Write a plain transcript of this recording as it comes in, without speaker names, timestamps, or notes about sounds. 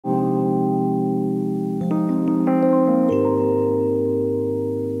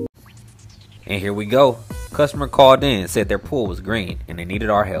And here we go. Customer called in and said their pool was green and they needed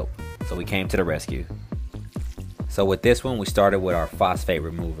our help. So we came to the rescue. So with this one, we started with our phosphate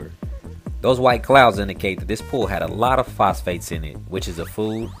remover. Those white clouds indicate that this pool had a lot of phosphates in it, which is a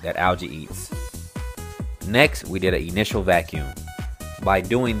food that algae eats. Next, we did an initial vacuum. By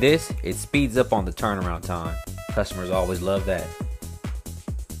doing this, it speeds up on the turnaround time. Customers always love that.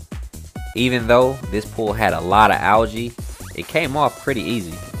 Even though this pool had a lot of algae, it came off pretty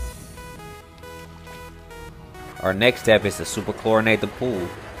easy. Our next step is to superchlorinate the pool.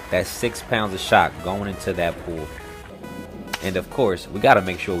 That's 6 pounds of shock going into that pool. And of course, we gotta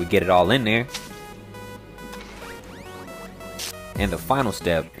make sure we get it all in there. And the final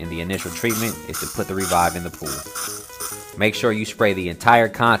step in the initial treatment is to put the Revive in the pool. Make sure you spray the entire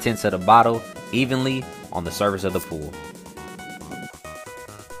contents of the bottle evenly on the surface of the pool.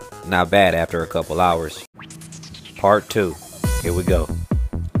 Not bad after a couple hours. Part 2. Here we go.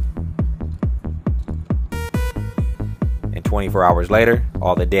 And 24 hours later,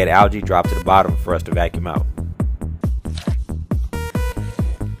 all the dead algae dropped to the bottom for us to vacuum out.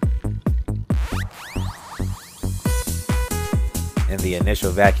 And the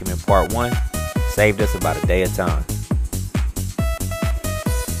initial vacuum in part 1 saved us about a day of time.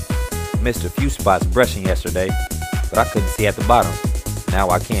 Missed a few spots brushing yesterday, but I couldn't see at the bottom. Now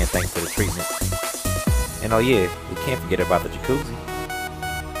I can thanks to the treatment. And oh yeah, we can't forget about the jacuzzi.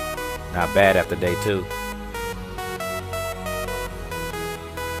 Not bad after day 2.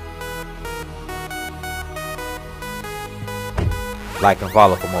 Like and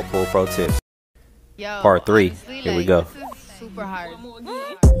follow for more Pool Pro tips. Yo, Part 3, honestly, here we go. This is super hard.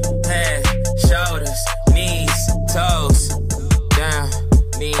 Head, shoulders, knees, toes, down,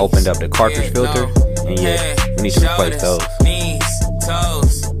 knees. Opened up the cartridge filter, and yeah, we need to replace those. Knees,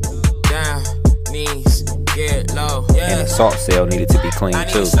 toes, down, knees, get low. And the salt cell needed to be cleaned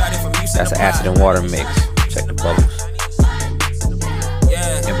too. That's an acid and water mix. Check the bubbles.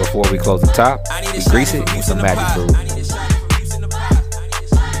 And before we close the top, we grease it with some magic glue.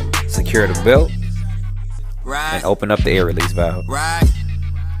 Secure the belt and open up the air release valve.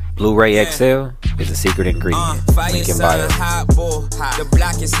 Blu-ray XL is a secret ingredient. Link in bio.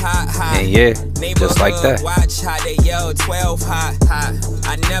 And yeah, just like that. Watch how they yell 12 hot.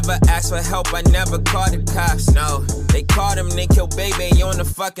 I never asked for help, I never called the cops. No, they called him, they killed baby on the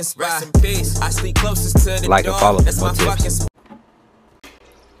fucking spot. Rest in peace. I sleep closest to the like and follow for more tips.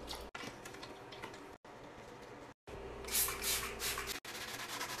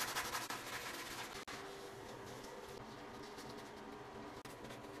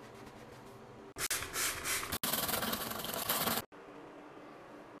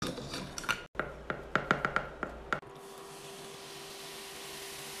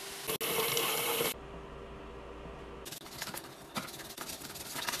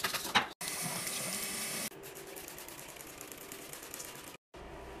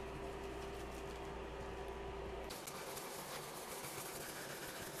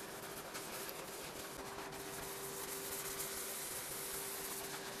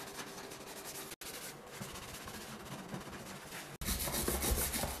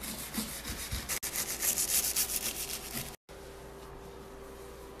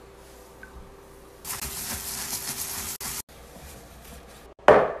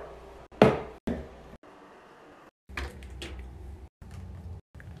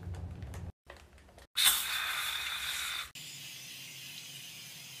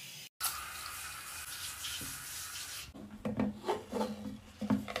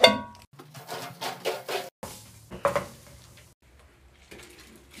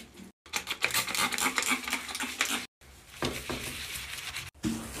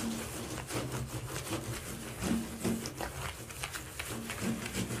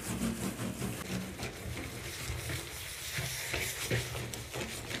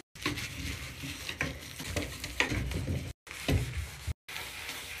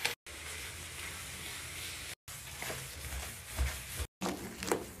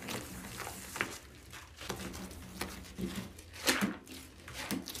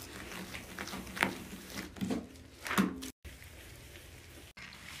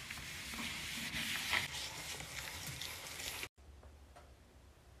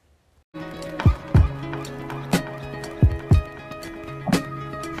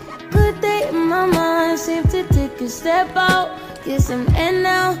 Seem to take a step out, get some air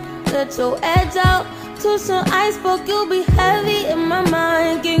now, let your edge out. To some iceberg, you'll be heavy in my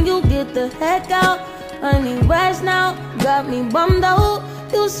mind. Can you get the heck out? I need rest now, got me bummed out.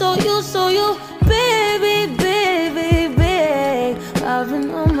 You, baby, baby, baby. I've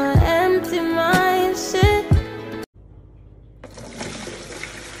been on my empty mind, shit.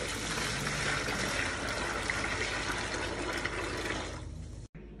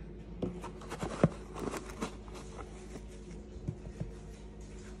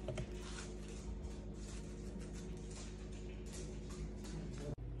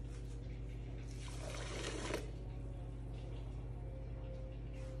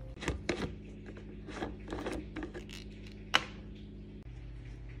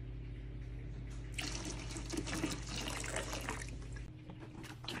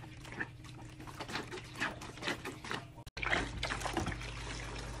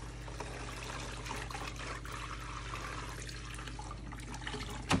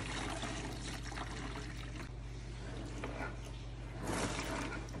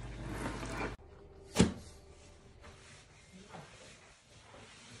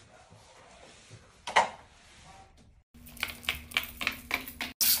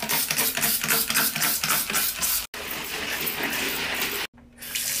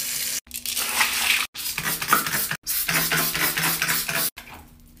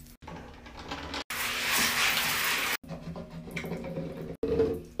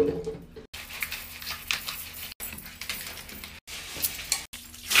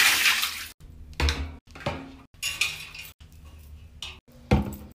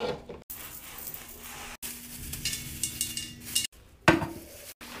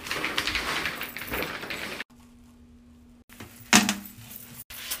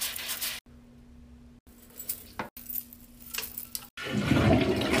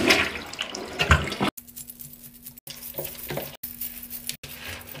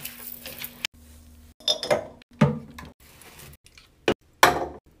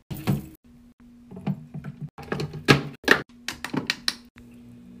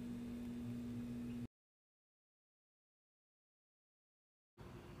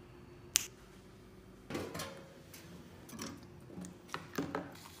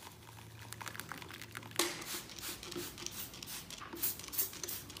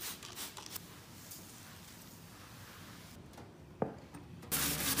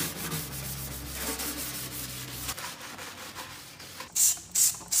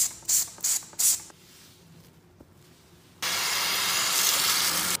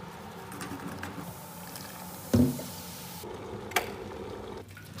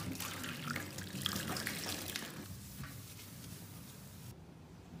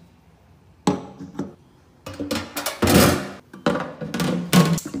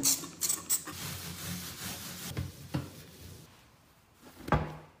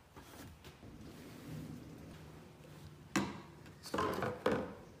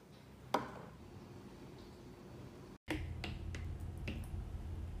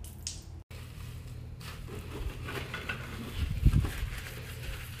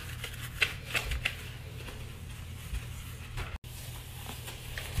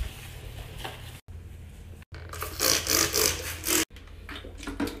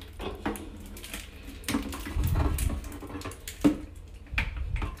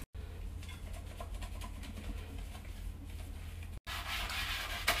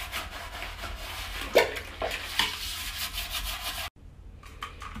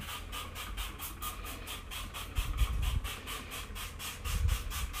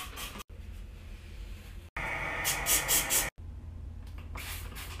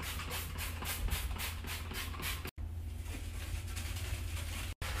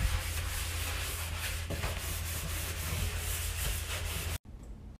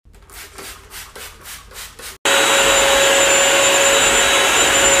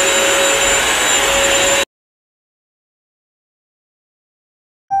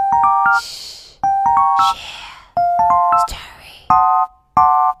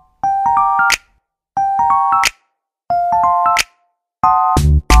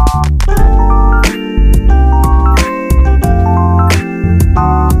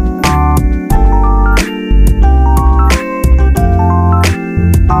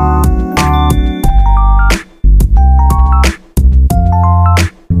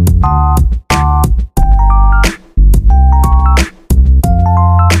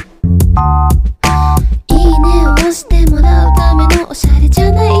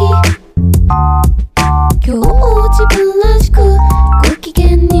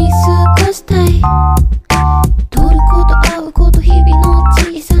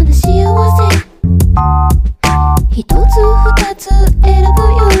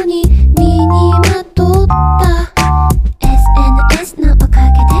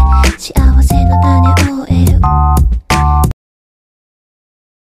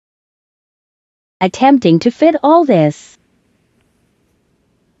 attempting to fit all this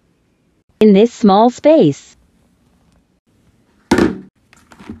in this small space.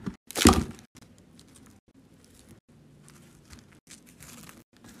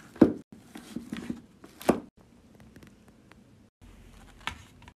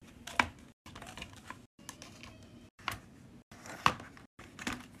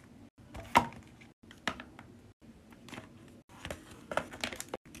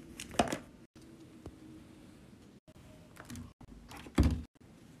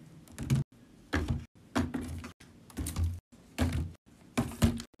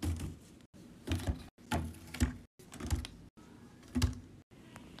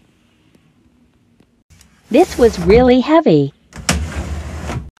 This was really heavy.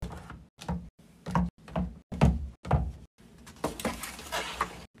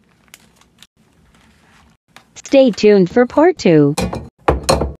 Stay tuned for part 2.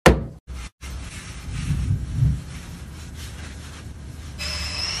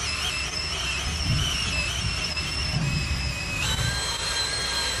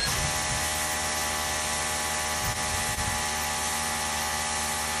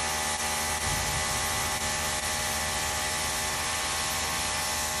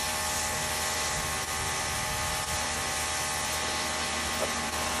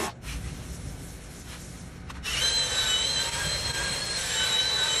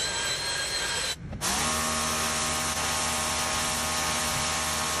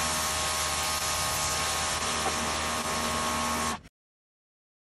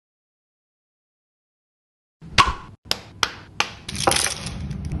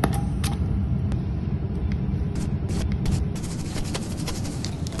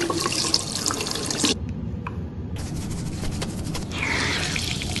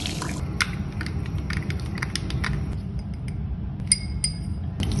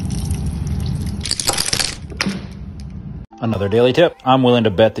 Another daily tip. I'm willing to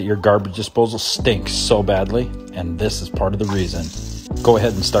bet that your garbage disposal stinks so badly, and this is part of the reason. Go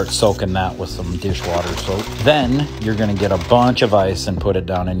ahead and start soaking that with some dishwater soap. Then you're going to get a bunch of ice and put it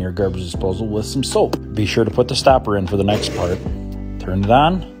down in your garbage disposal with some soap. Be sure to put the stopper in for the next part. Turn it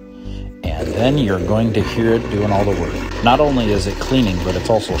on, and then you're going to hear it doing all the work. Not only is it cleaning, but it's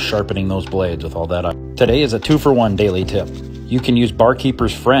also sharpening those blades with all that ice. Today is a 2-for-1 daily tip. You can use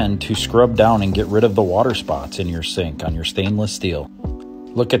Barkeeper's Friend to scrub down and get rid of the water spots in your sink on your stainless steel.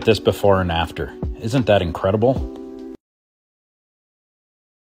 Look at this before and after. Isn't that incredible?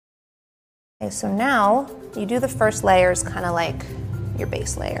 Okay, so now you do the first layers kind of like your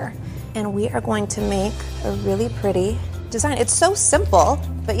base layer. And we are going to make a really pretty design. It's so simple,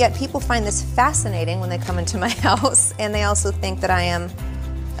 but yet people find this fascinating when they come into my house. And they also think that I am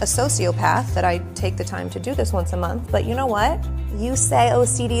a sociopath, that I take the time to do this once a month. But you know what? You say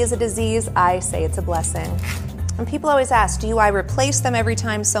OCD is a disease, I say it's a blessing. And people always ask, do I replace them every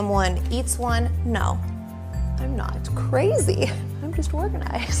time someone eats one? No, I'm not crazy. I'm just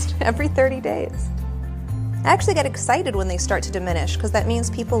organized every 30 days. I actually get excited when they start to diminish because that means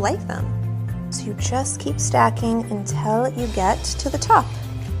people like them. So you just keep stacking until you get to the top.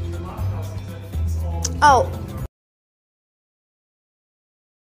 Oh.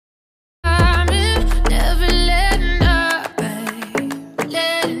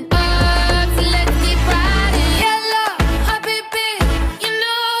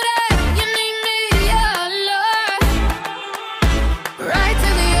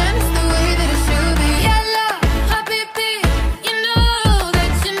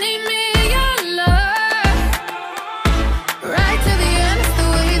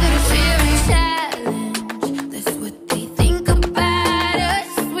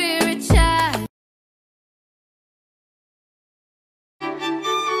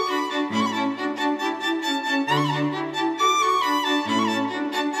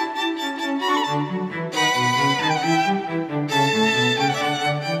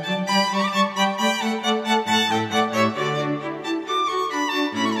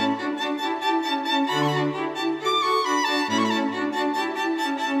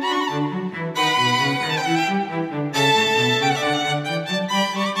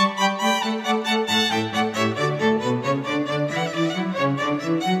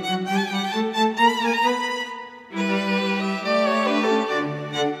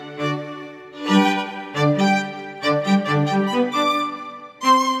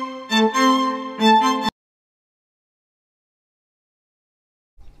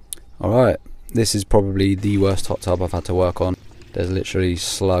 Alright, this is probably the worst hot tub I've had to work on. There's literally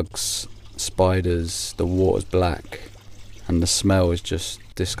slugs, spiders, the water's black, and the smell is just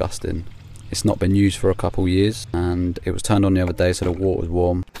disgusting. It's not been used for a couple years, and it was turned on the other day so the water was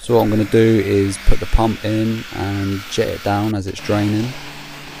warm. So what I'm going to do is put the pump in and jet it down as it's draining.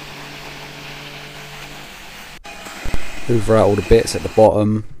 Hoover out all the bits at the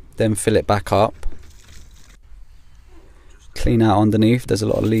bottom, then fill it back up. Clean out underneath, there's a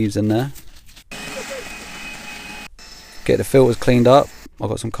lot of leaves in there. Get the filters cleaned up. I've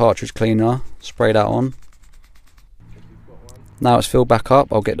got some cartridge cleaner, spray that on. Now it's filled back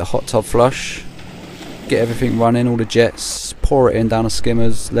up, I'll get the hot tub flush, get everything running, all the jets, pour it in down the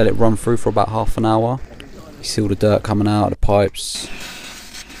skimmers, let it run through for about half an hour. You see all the dirt coming out of the pipes.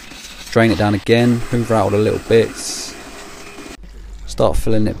 Drain it down again, hoover out all the little bits. Start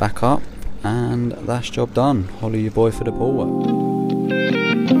filling it back up, and that's job done. Holly your boy for the pool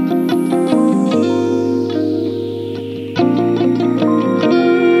work.